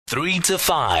3 to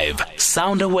 5,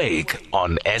 Sound Awake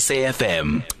on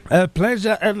SAFM. A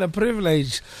pleasure and a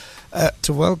privilege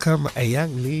to welcome a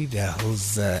young leader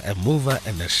who's a mover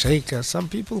and a shaker. Some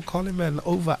people call him an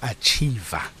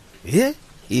overachiever. Yeah?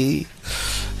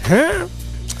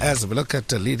 As we look at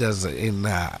the leaders in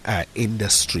our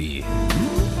industry.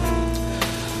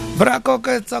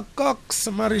 Koketso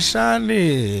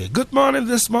Marishane. Good morning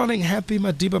this morning. Happy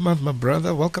Madiba Month, my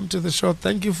brother. Welcome to the show.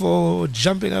 Thank you for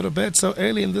jumping out of bed so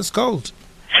early in this cold.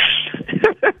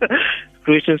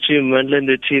 Greetings to you, Mandela, and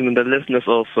the team, and the listeners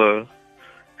also.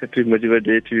 Happy Madiba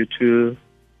Day to you too.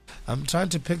 I'm trying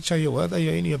to picture you, whether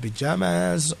you're in your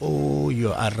pajamas or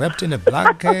you are wrapped in a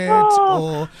blanket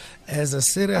or as a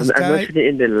serious guy. I'm actually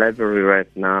in the library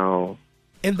right now.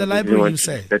 In the library, you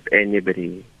say? That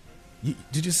anybody.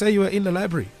 Did you say you were in the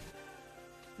library?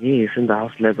 Yes, in the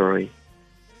house library.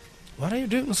 What are you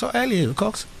doing so early,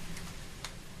 Cox?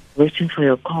 Waiting for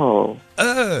your call.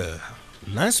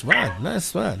 Nice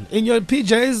one. In your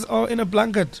PJs or in a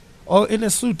blanket or in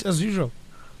a suit as usual?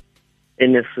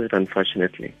 In a suit,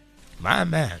 unfortunately. My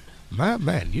man,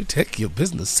 you take your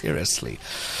business seriously.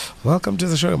 Welcome to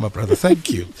the show, my brother. Thank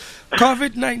you.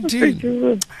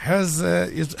 COVID-19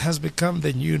 has become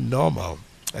the new normal.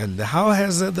 And how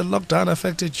has the lockdown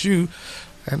affected you,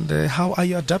 and how are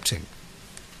you adapting?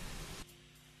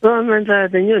 Well, the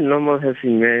new normal has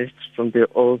emerged from the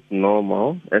old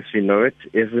normal, as we know it,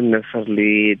 isn't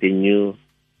necessarily the new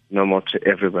normal to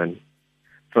everyone.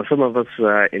 For some of us who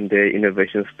are in the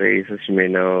innovation space, as you may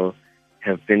know,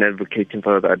 have been advocating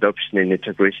for the adoption and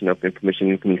integration of information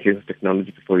and communications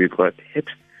technology before we got hit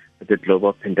with the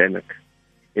global pandemic.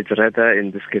 It's rather,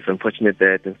 in this case, unfortunate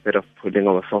that instead of pulling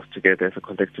ourselves together as a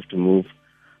collective to move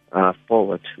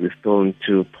forward, we still need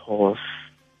to pause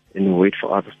and wait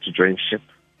for others to join ship.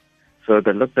 So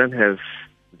the lockdown has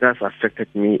thus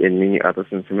affected me and many others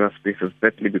in similar spaces,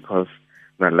 partly because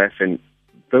my life and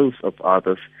those of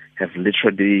others have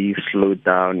literally slowed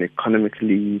down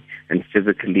economically and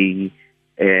physically,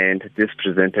 and this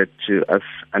presented to us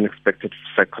unexpected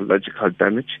psychological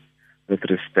damage with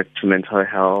respect to mental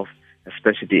health,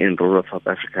 especially in rural South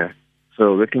Africa.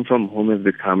 So working from home has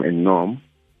become a norm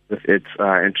with its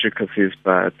intricacies,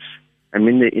 but I'm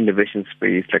in the innovation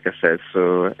space, like I said,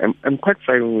 so I'm quite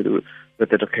fine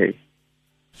with it, okay.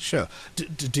 Sure.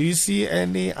 Do you see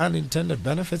any unintended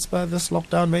benefits by this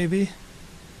lockdown, maybe?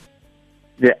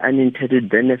 The unintended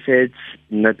benefits,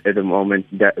 not at the moment.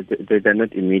 They're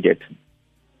not immediate.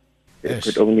 It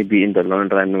could only be in the long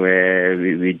run where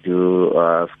we do,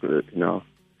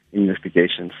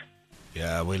 investigations.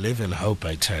 Yeah, we live in hope,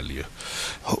 I tell you.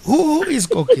 Who is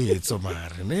Koketso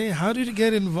Marishane? How did you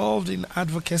get involved in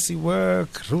advocacy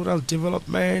work, rural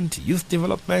development, youth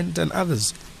development, and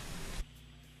others?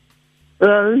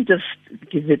 Well, let me just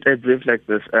give it a brief like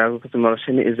this. Koketso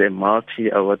Marishane is a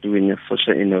multi-award-winning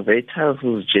social innovator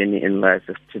whose journey in life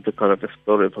is typical of a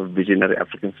story of visionary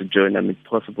Africans who join amid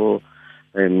possible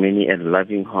many a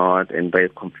loving heart and by a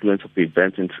confluence of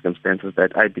events and circumstances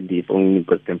that I believe only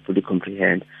God can fully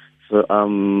comprehend. So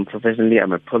professionally,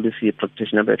 I'm a policy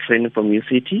practitioner by training from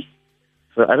UCT.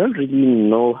 So I don't really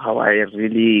know how I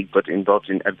really got involved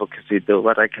in advocacy, though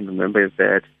what I can remember is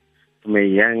that from a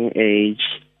young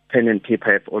age, pen and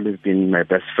paper have always been my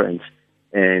best friends,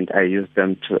 and I use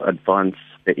them to advance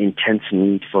the intense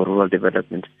need for rural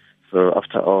development. So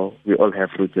after all, we all have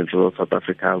roots in rural South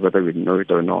Africa, whether we know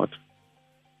it or not.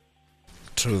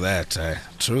 True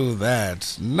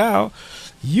that. Now,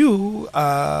 you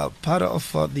are part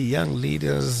of the Young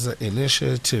Leaders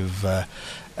Initiative,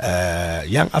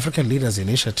 Young African Leaders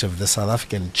Initiative, the South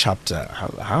African chapter.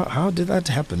 How did that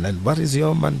happen, and what is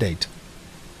your mandate?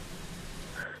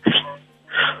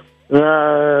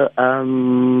 Well,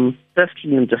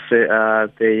 firstly, let me just say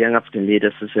the Young African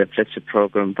Leaders is a flagship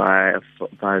program by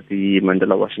the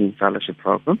Mandela Washington Fellowship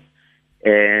Programme.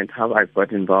 And how I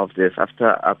got involved is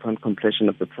upon completion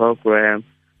of the program,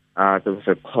 there was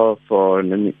a call for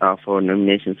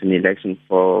nominations and elections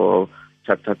for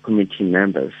chapter committee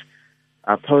members.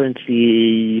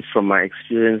 Apparently, from my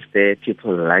experience there,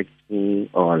 people liked me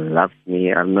or loved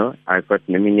me. I don't know. I got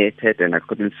nominated and I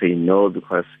couldn't say no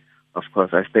because, of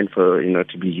course, I stand for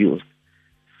to be used.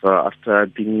 So after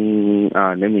being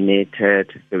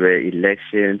nominated, there were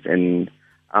elections, and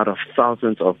out of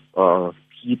thousands of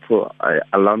people,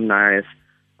 alumni,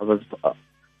 I was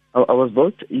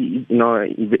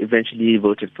eventually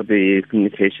voted for the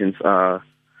communications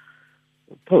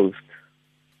post.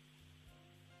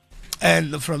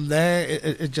 And from there,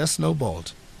 it just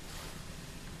snowballed.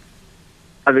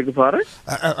 I beg your pardon?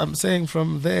 I'm saying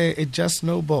from there, it just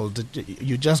snowballed.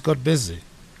 You just got busy.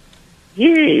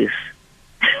 Yes.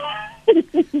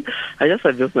 I just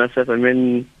abuse myself. I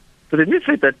mean, to the mere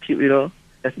fact that,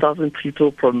 1,000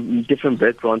 people from different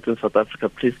backgrounds in South Africa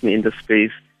placed me in the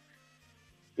space,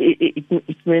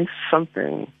 it means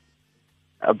something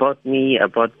about me,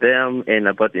 about them, and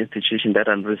about the institution that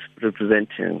I'm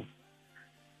representing.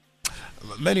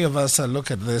 Many of us look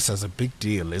at this as a big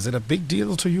deal. Is it a big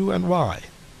deal to you, and why?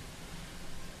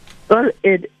 Well,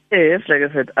 it is. Like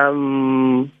I said,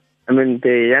 the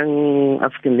young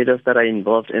African leaders that are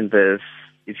involved in this,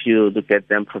 if you look at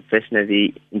them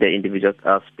professionally in their individual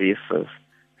spaces,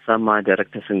 some are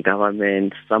directors in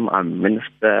government, some are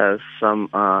ministers, some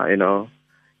are,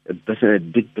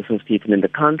 big business people in the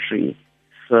country.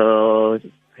 So,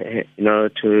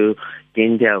 to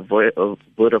gain their vote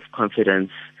of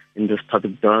confidence in this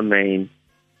public domain,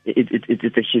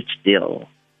 it's a huge deal.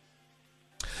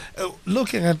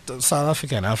 Looking at South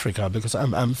Africa and Africa, because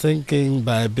I'm thinking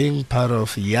by being part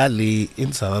of Yali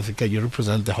in South Africa, you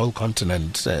represent the whole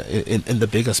continent in the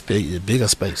bigger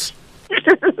space.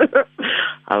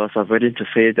 I was avoiding to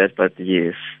say that, but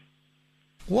yes.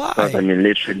 Why? Because,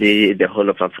 literally, the whole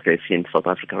of Africa is here in South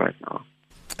Africa right now.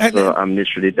 So I'm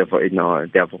literally their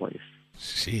voice.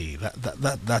 See,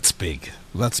 that's big.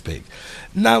 That's big.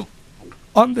 Now,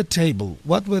 on the table,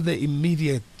 what were the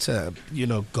immediate,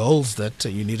 goals that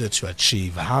you needed to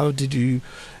achieve? How did you,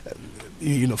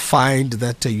 find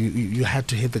that you had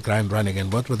to hit the ground running,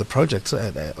 and what were the projects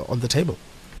on the table?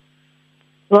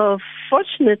 Well,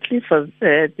 fortunately for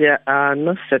that, there are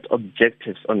no set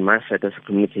objectives on my side as a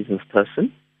communications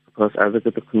person, because I look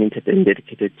at the committed and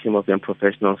dedicated team of young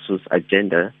professionals whose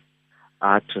agenda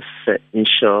are to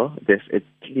ensure there's a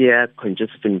clear,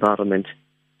 conducive environment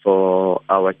for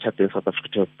our chapter in South Africa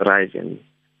to thrive in.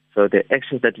 So the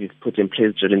actions that we've put in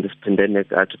place during this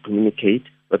pandemic are to communicate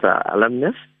with our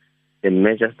alumnus, the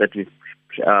measures that we've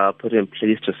put in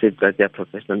place to safeguard their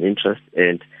professional interest,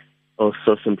 and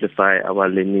also simplify our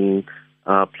learning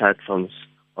platforms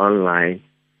online,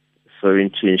 so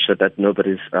to ensure that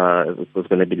nobody's was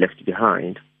going to be left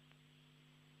behind.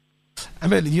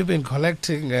 You've been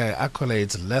collecting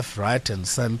accolades left, right, and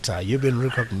center. You've been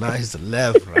recognized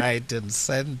left, right, and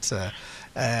center.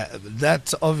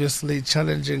 That's obviously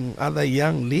challenging other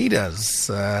young leaders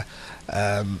to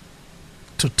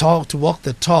walk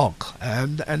the talk.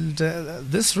 And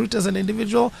this route as an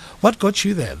individual, what got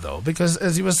you there, though? Because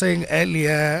as you were saying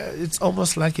earlier, it's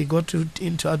almost like you got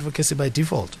into advocacy by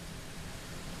default.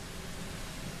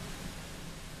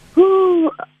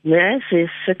 May I say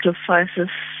sacrifices,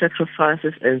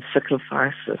 and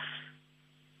sacrifices.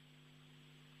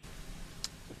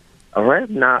 All right,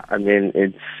 now,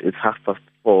 it's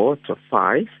 4:30 to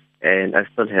 5, and I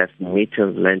still have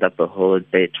meetings lined up the whole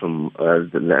day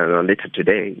later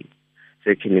today.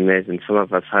 So you can imagine, some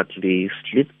of us hardly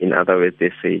sleep. In other words,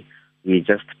 they say we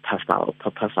just pass out.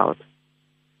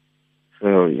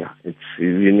 So, yeah,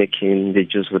 we're making the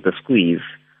juice with the squeeze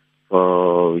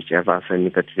for whichever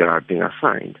assignment that we are being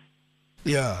assigned.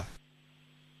 Yeah.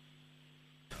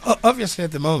 Obviously,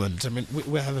 at the moment,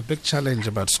 we have a big challenge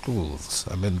about schools.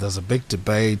 There's a big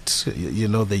debate.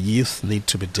 The youth need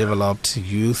to be developed,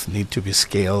 youth need to be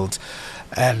skilled.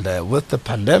 And with the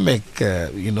pandemic,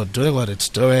 doing what it's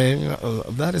doing,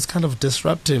 that is kind of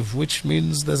disruptive, which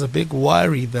means there's a big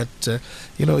worry that,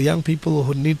 young people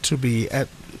who need to be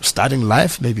starting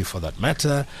life, maybe for that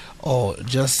matter, or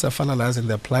just finalizing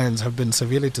their plans, have been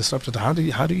severely disrupted. How do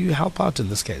you help out in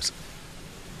this case?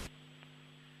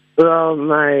 Well,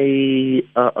 this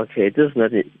is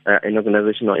not an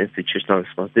organizational or institutional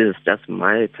response. This is just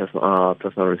my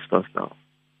personal response now.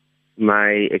 My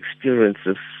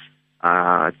experiences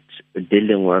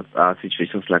dealing with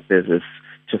situations like this is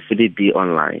to fully be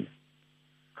online,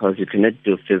 because you cannot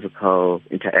do physical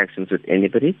interactions with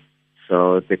anybody.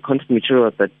 So the content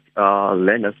material that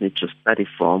learners need to study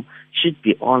from should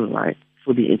be online,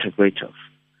 fully integrative.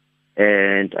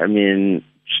 And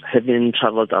having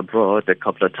traveled abroad a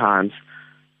couple of times,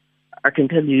 I can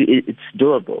tell you it's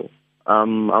doable. I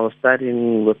was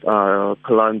studying with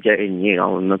Columbia and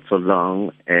Yale not so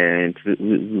long, and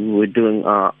we were doing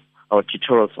our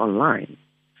tutorials online.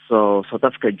 So South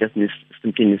Africa just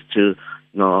simply needs to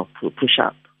push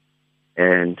up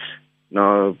and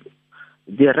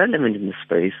be relevant in the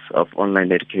space of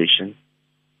online education.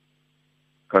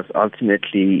 Because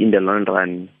ultimately, in the long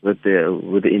run, with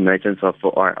the emergence of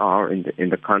OIR in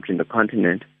the country, in the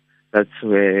continent, that's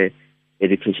where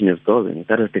education is going.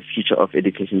 That is the future of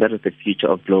education. That is the future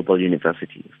of global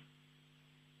universities.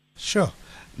 Sure.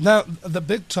 Now, the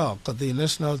big talk, the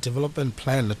National Development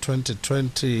Plan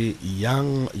 2020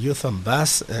 Young Youth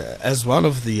Ambassador, as one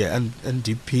of the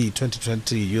NDP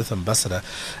 2020 Youth Ambassador,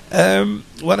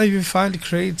 what do you find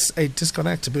creates a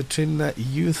disconnect between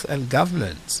youth and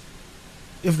governance,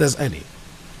 if there's any?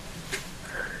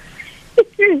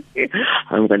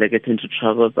 I'm going to get into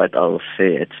trouble, but I'll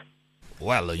say it.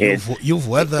 Well, you've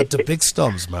weathered the big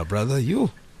storms, my brother. You.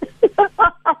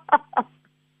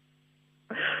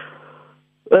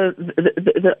 Well, the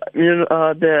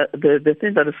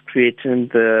thing that is creating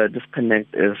the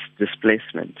disconnect is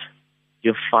displacement.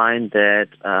 You find that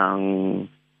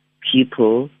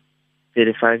people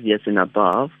 35 years and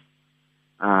above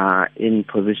are in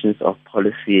positions of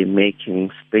policy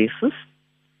making spaces,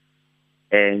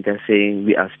 and they're saying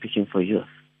we are speaking for youth.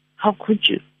 How could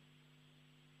you?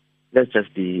 Let's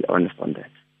just be honest on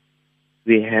that.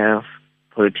 We have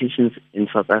politicians in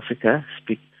South Africa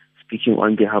speaking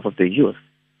on behalf of the youth,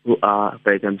 who are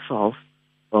by themselves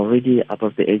already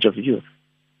above the age of youth.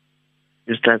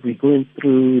 It's like we're going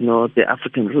through, the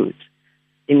African route.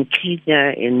 In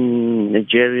Kenya, in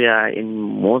Nigeria, in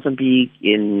Mozambique,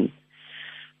 in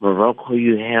Morocco,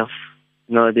 you have,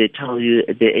 they tell you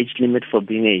the age limit for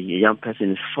being a young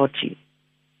person is 40.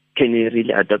 Can you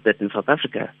really adopt that in South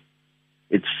Africa?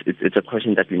 It's a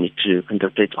question that we need to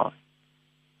contemplate on.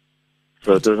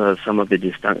 So those are some of the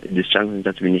disjunctions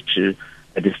that we need to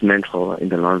dismantle in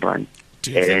the long run.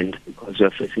 And because we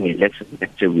are facing elections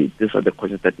next year, these are the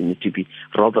questions that we need to be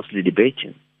robustly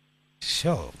debating.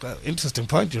 Sure. Well, interesting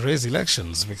point. You raise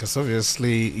elections because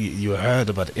obviously you heard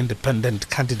about independent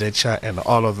candidature and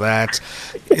all of that.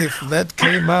 If that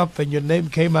came up and your name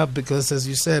came up because, as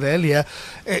you said earlier,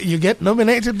 you get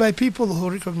nominated by people who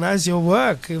recognize your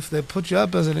work. If they put you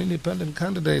up as an independent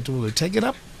candidate, will you take it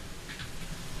up?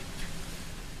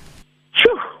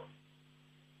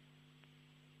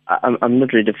 I'm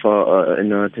not ready for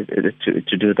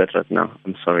to do that right now.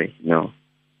 I'm sorry, no.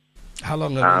 How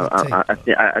long will it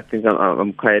take? I think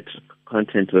I'm quite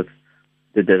content with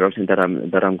the direction that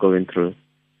I'm going through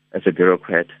as a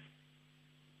bureaucrat.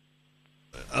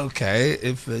 Okay,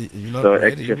 if you're not so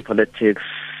ready, active politics,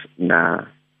 nah,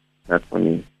 not for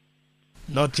me.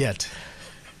 Not yet.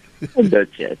 Not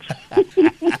yet.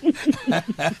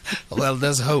 Well,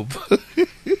 there's hope.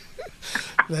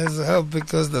 There's hope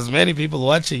because there's many people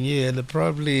watching you and they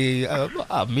probably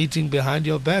are meeting behind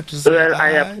your back to say, well,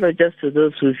 I apologize to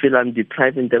those who feel I'm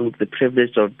depriving them of the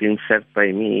privilege of being served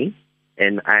by me,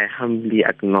 and I humbly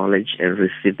acknowledge and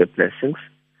receive the blessings.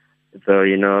 So,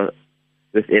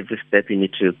 with every step you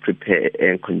need to prepare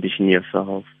and condition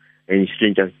yourself, and you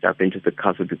shouldn't just jump into the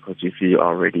castle because you feel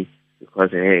you're ready,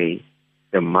 because, hey,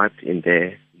 the marked in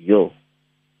there,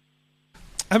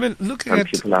 I mean, looking some at...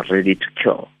 people are ready to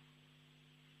kill.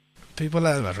 People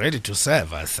are ready to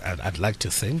serve, I'd like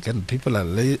to think, and people are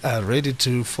ready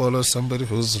to follow somebody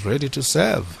who's ready to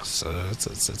serve. So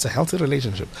it's a healthy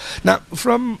relationship. Now,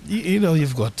 from,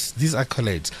 you've got these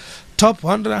accolades. Top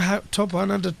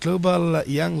 100 global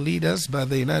young leaders by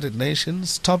the United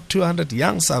Nations. Top 200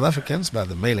 young South Africans by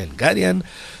the Mail and Guardian.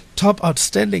 Top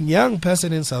outstanding young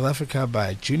person in South Africa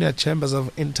by Junior Chambers of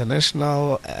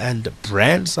International and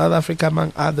Brand South Africa,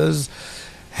 among others.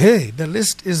 Hey, the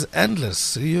list is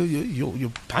endless.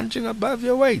 You're punching above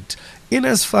your weight. In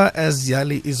as far as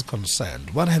Yali is concerned,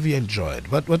 what have you enjoyed?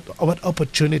 What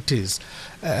opportunities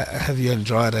have you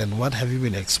enjoyed, and what have you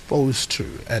been exposed to?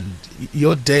 And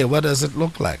your day, what does it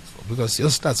look like? Because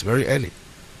yours starts very early.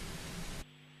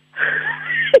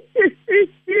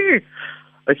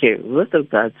 Okay, with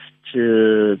regards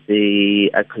to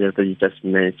the accolades that you just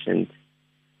mentioned,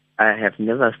 I have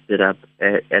never stood up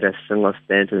at a single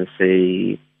stand and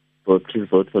say, please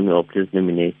vote for me or please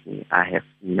nominate me. I have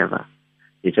never.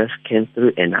 They just came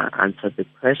through and I answered the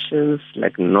questions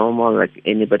like normal, like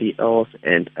anybody else,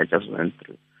 and I just went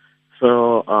through.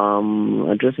 So,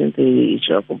 addressing the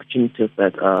issue of opportunities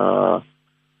that are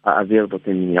available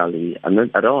in Yali, I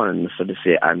don't want to necessarily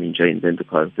say I'm enjoying them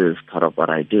because this is part of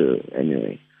what I do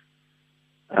anyway.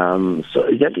 So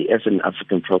Yali as an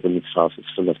African program itself is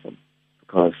full of them,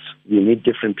 because we meet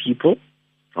different people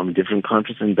from different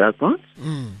countries and backgrounds.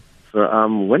 So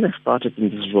when I started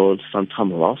in this role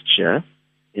sometime last year,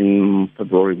 in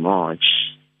February, March,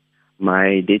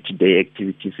 my day-to-day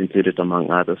activities included,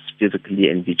 among others, physically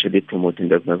and virtually promoting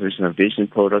the organizational vision,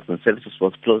 products, and services,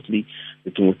 was closely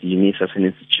working with the UNICEF as an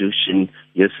institution,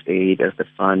 USAID as the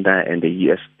founder, and the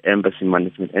U.S. Embassy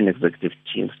management and executive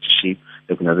teams to shape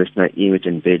the organizational image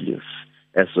and values,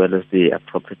 as well as the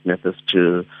appropriate methods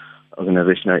to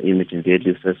organizational image and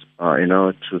values,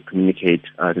 to communicate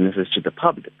the message to the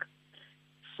public.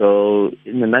 So,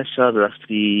 in a nutshell,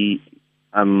 roughly,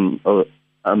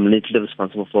 I'm literally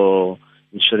responsible for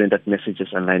ensuring that messages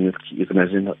align with key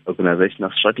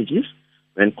organizational strategies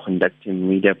when conducting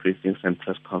media briefings and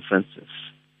press conferences.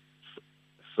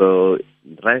 So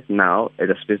right now, at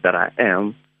the space that I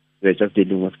am, we're just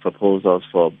dealing with proposals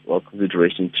for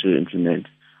consideration to implement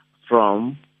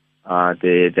from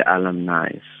the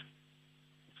alumni.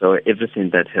 So everything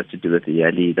that has to do with the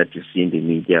Yali that you see in the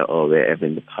media or wherever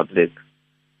in the public,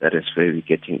 that is where we're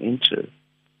getting into.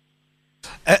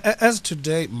 As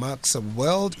today marks a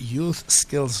World Youth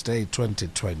Skills Day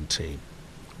 2020,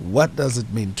 what does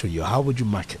it mean to you? How would you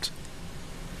mark it?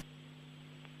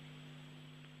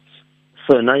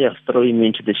 So now you're throwing me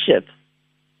into the ship.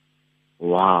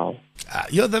 Wow.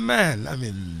 You're the man. I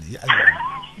mean,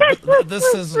 this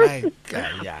is like,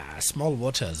 small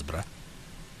waters, bruh.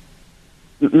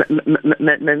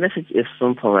 My message is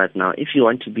simple right now. If you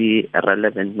want to be a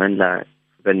relevant Mandela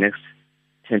for the next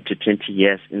 10 to 20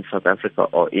 years in South Africa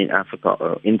or in Africa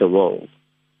or in the world,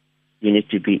 you need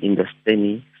to be in the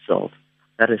STEM field.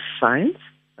 That is science,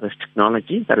 that is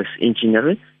technology, that is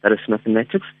engineering, that is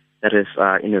mathematics, that is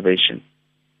innovation.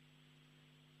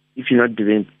 If you're not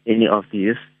doing any of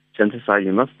these, chances are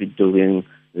you must be doing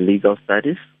legal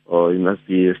studies or you must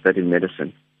be studying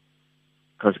medicine.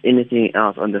 Because anything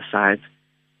else on the side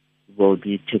will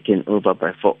be taken over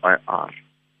by 4IR.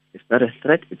 It's not a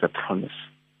threat, it's a promise.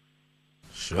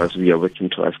 Sure. Because we are working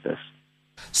towards this.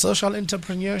 Social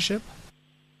entrepreneurship?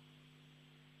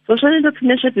 Social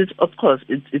entrepreneurship is, of course,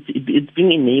 it's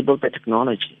being enabled by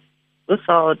technology.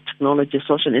 Without technology,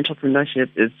 social entrepreneurship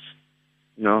is,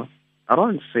 I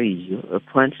don't say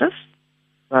pointless,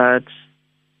 but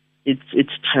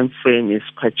its time frame is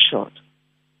quite short.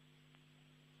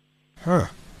 Huh.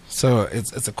 So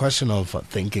it's a question of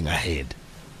thinking ahead.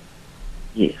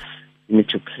 Yes. You need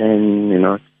to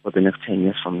plan, for the next 10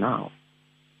 years from now.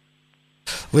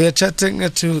 We are chatting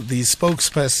to the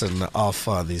spokesperson of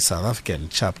the South African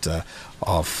chapter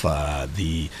of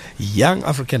the Young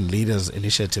African Leaders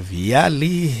Initiative,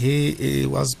 Yali. He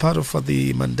was part of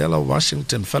the Mandela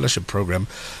Washington Fellowship Programme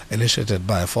initiated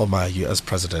by former U.S.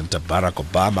 President Barack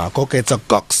Obama. Koketso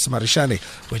Marishane.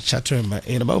 We'll chat to him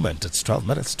in a moment. It's 12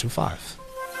 minutes to 5.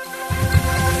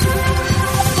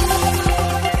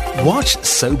 Watch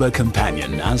Sober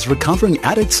Companion as recovering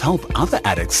addicts help other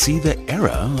addicts see the error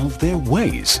of their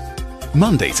ways.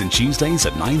 Mondays and Tuesdays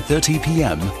at 9:30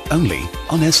 p.m. only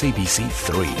on SABC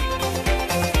 3.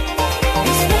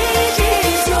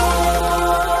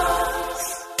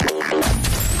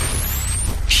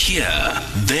 Here,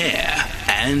 there,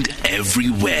 and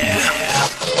everywhere.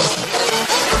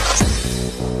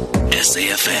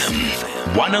 SAFM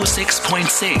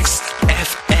 106.6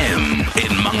 FM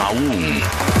in Mangaung.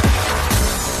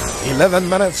 11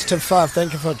 minutes to 5.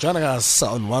 Thank you for joining us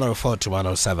on 104 to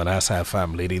 107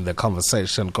 SFM, leading the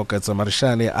conversation. Koketso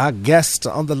Marishane, our guest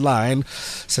on the line,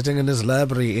 sitting in his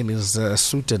library in his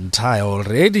suit and tie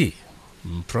already.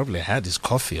 Probably had his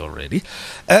coffee already.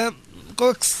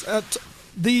 Cox,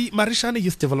 the Marishane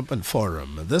Youth Development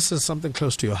Forum, this is something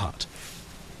close to your heart.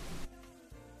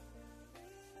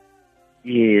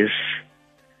 Yes.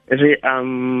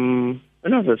 When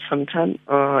was it? Sometime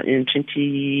in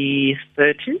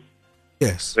 2013?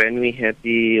 Yes. When we had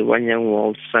the One Young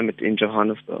World Summit in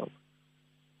Johannesburg.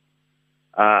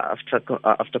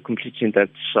 After completing that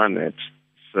summit,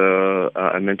 so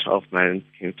a mentor of mine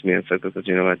came to me and said, "Because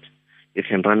you know what, you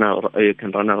can run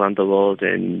around the world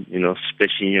and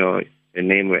splashing your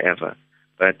name wherever,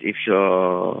 but if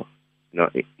your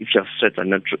threats are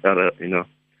not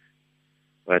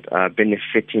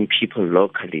benefiting people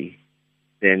locally,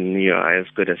 then you are as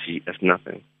good as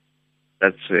nothing."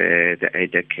 That's where the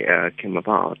idea came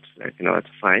about. Like, it's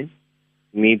fine.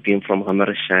 Me being from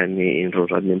Marishane in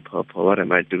rural Limpopo, what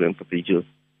am I doing for the youth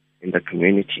in the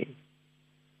community?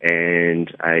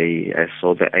 And I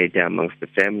saw the idea amongst the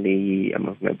family,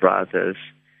 amongst my brothers,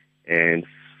 and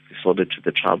we sold it to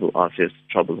the tribal office,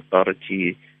 tribal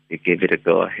authority. They gave it a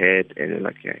go-ahead, and they're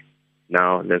like, okay,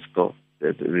 now let's go.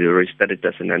 We registered it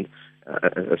as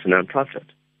a non-profit.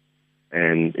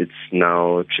 And it's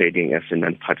now trading as a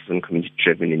non-partisan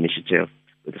community-driven initiative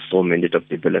with the sole mandate of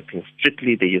developing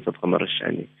strictly the youth of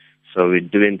Marishane. So we're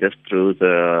doing this through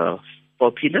the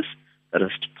 4 pillars, that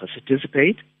is to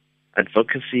participate,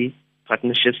 advocacy,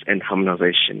 partnerships, and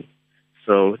harmonization.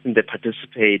 So within the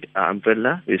participate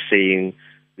umbrella, we're saying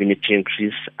we need to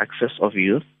increase access of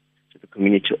youth to the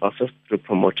community office through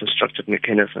promoting structured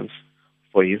mechanisms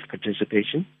for youth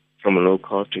participation from a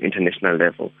local to international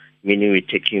level, meaning we're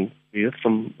taking youth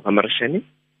from Marishane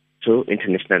to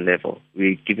international level.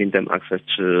 We're giving them access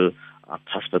to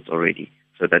passports already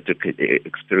so that they could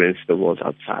experience the world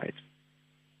outside.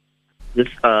 This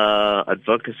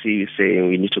advocacy is saying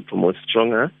we need to promote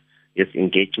stronger youth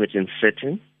engagement in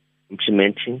setting,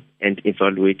 implementing, and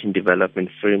evaluating development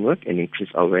framework and increase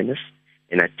awareness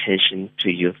and attention to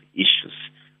youth issues.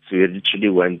 So we literally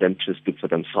want them to speak for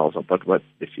themselves about what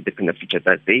the kind of future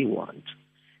that they want.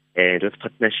 And with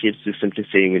partnerships, we're simply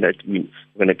saying that we're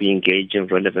going to be engaging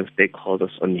relevant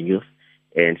stakeholders on youth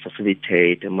and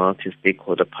facilitate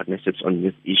multi-stakeholder partnerships on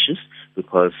youth issues,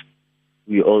 because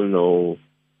we all know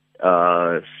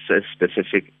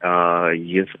specific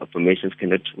youth formations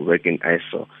cannot work in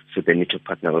ISO, so they need to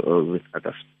partner with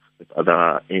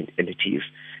other entities.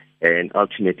 And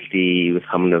ultimately, with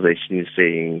harmonization, you're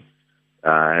saying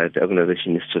the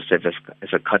organization is to serve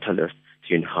as a catalyst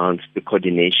to enhance the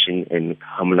coordination and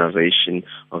harmonization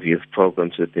of youth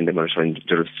programs within the Marishane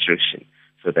jurisdiction,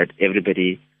 so that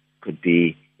everybody could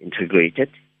be integrated,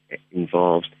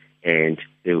 involved, and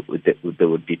there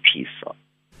would be peace.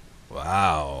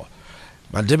 Wow.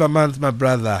 Madiba Month, my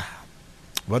brother,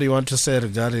 what do you want to say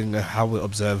regarding how we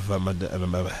observe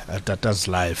Tata's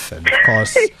life and, of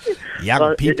course,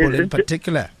 young people in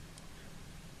particular?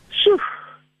 Sure.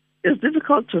 It's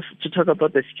difficult to talk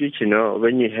about the future,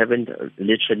 when you haven't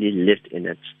literally lived in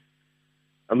it.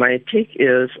 My take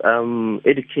is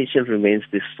education remains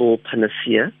the sole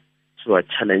panacea to our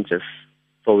challenges,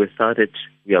 for without it,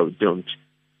 we are doomed.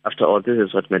 After all, this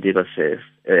is what Madiba says,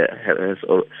 has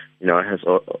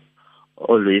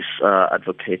always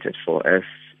advocated for, as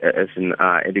in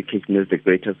education is the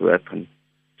greatest weapon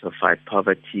to fight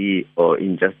poverty or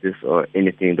injustice or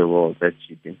anything in the world that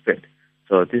you've been fed.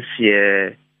 So this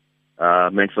year,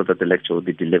 mindful that the lecture will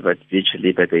be delivered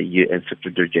virtually by the UN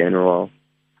Secretary General,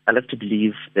 I like to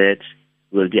believe that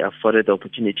we'll be afforded the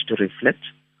opportunity to reflect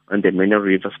on the many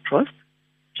rivers crossed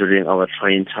during our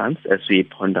trying times as we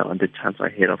ponder on the times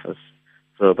ahead of us.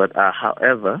 So, but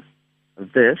however,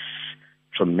 this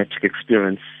traumatic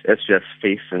experience as we are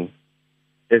facing,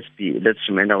 let's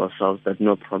remind ourselves that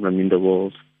no problem in the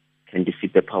world can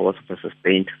defeat the powers of a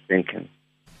sustained thinking.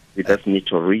 We just need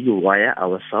to rewire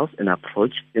ourselves and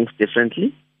approach things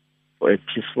differently for a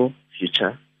peaceful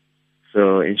future.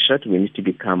 So, in short, we need to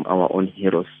become our own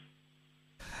heroes.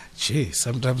 Gee,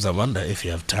 sometimes I wonder if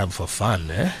you have time for fun,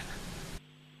 eh?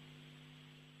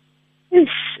 Yes,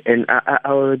 and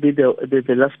I will be the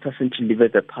last person to leave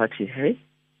at the party, hey?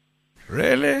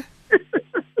 Really?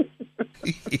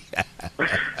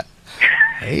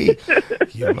 Hey,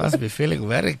 you must be feeling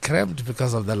very cramped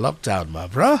because of the lockdown, my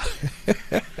bro.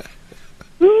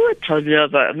 Tell me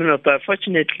about, but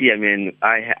fortunately,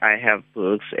 I have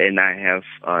books, and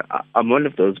I'm one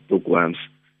of those bookworms.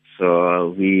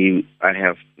 So I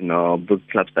have, book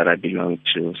clubs that I belong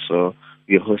to. So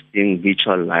we're hosting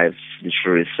virtual live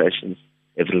literary sessions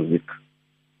every week.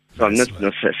 So I'm not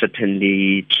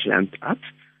certainly clamped up.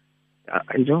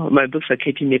 My books are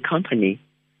keeping me company.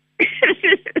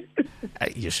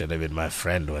 You should have been my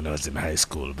friend when I was in high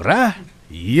school, bruh.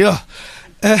 Yeah.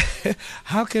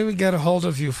 How can we get a hold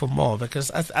of you for more?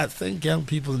 Because I think young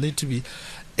people need to be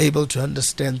able to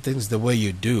understand things the way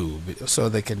you do, so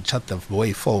they can chart the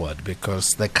way forward.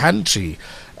 Because the country,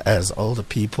 as all the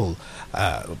people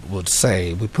would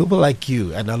say, with people like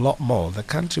you and a lot more, the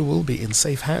country will be in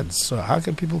safe hands. So how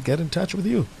can people get in touch with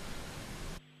you?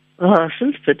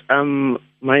 Since that,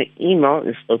 my email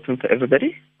is open for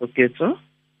everybody. Koketso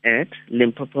at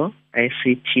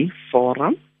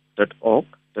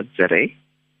limpopoctforum.org.za.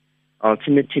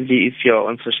 Alternatively, if you're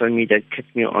on social media, catch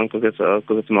me on Koketso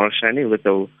Marishane with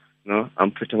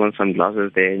I'm putting on some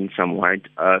glasses there and some white,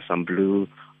 some blue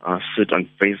suit on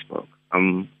Facebook.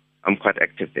 I'm quite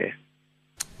active there.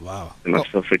 Wow. You must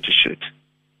feel free to shoot.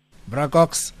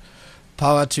 Bracox,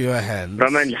 power to your hands.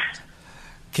 Brahman.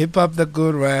 Keep up the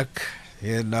good work.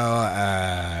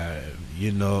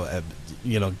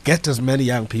 Get as many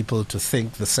young people to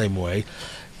think the same way,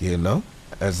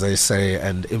 as they say,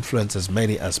 and influence as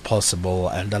many as possible.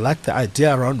 And I like the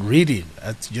idea around reading.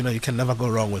 You can never go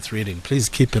wrong with reading. Please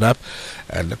keep it up,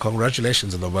 and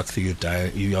congratulations on the work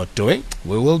that you are doing.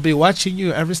 We will be watching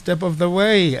you every step of the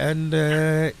way, and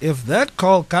if that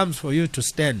call comes for you to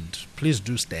stand, please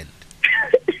do stand.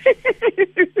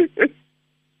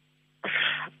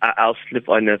 I'll slip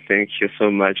on it. Thank you so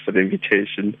much for the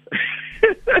invitation.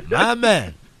 My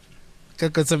man. So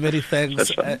many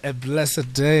thanks. A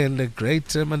blessed day and a great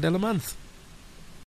Mandela Month.